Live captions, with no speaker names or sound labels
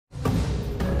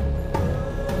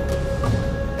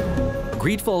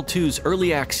GreedFall 2's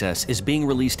early access is being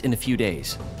released in a few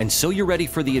days, and so you're ready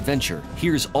for the adventure,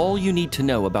 here's all you need to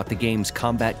know about the game's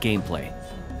combat gameplay.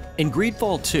 In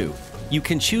GreedFall 2, you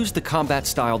can choose the combat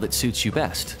style that suits you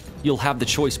best. You'll have the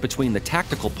choice between the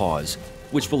tactical pause,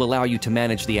 which will allow you to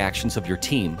manage the actions of your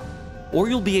team, or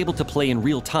you'll be able to play in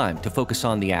real time to focus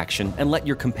on the action and let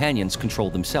your companions control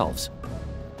themselves.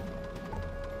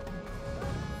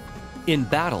 In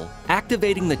battle,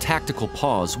 activating the tactical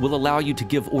pause will allow you to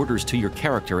give orders to your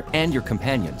character and your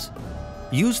companions.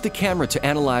 Use the camera to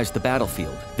analyze the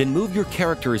battlefield, then move your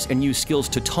characters and use skills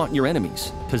to taunt your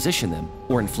enemies, position them,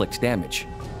 or inflict damage.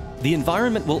 The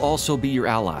environment will also be your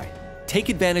ally. Take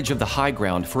advantage of the high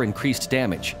ground for increased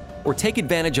damage, or take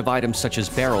advantage of items such as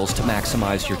barrels to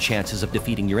maximize your chances of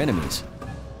defeating your enemies.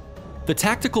 The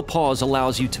tactical pause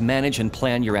allows you to manage and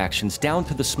plan your actions down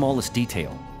to the smallest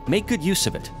detail. Make good use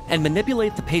of it, and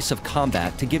manipulate the pace of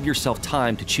combat to give yourself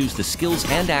time to choose the skills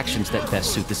and actions that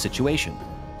best suit the situation.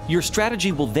 Your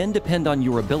strategy will then depend on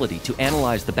your ability to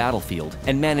analyze the battlefield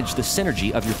and manage the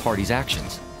synergy of your party's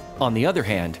actions. On the other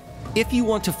hand, if you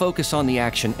want to focus on the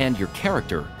action and your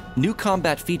character, new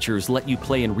combat features let you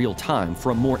play in real time for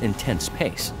a more intense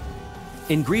pace.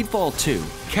 In GreedFall 2,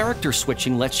 character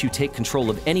switching lets you take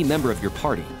control of any member of your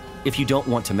party. If you don't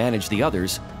want to manage the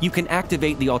others, you can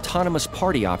activate the autonomous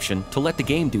party option to let the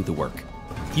game do the work.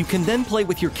 You can then play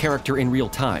with your character in real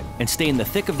time and stay in the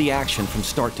thick of the action from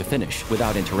start to finish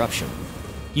without interruption.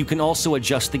 You can also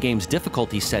adjust the game's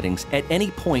difficulty settings at any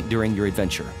point during your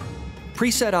adventure.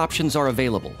 Preset options are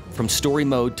available, from story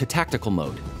mode to tactical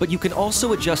mode, but you can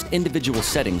also adjust individual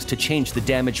settings to change the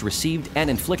damage received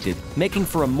and inflicted, making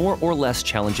for a more or less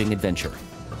challenging adventure.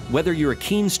 Whether you're a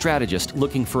keen strategist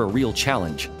looking for a real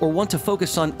challenge, or want to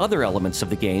focus on other elements of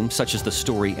the game, such as the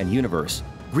story and universe,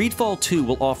 GreedFall 2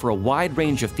 will offer a wide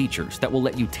range of features that will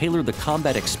let you tailor the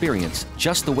combat experience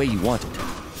just the way you want it.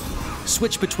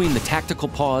 Switch between the tactical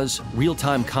pause,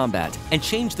 real-time combat, and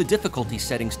change the difficulty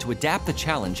settings to adapt the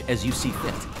challenge as you see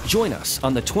fit. Join us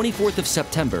on the 24th of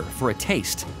September for a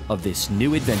taste of this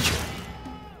new adventure.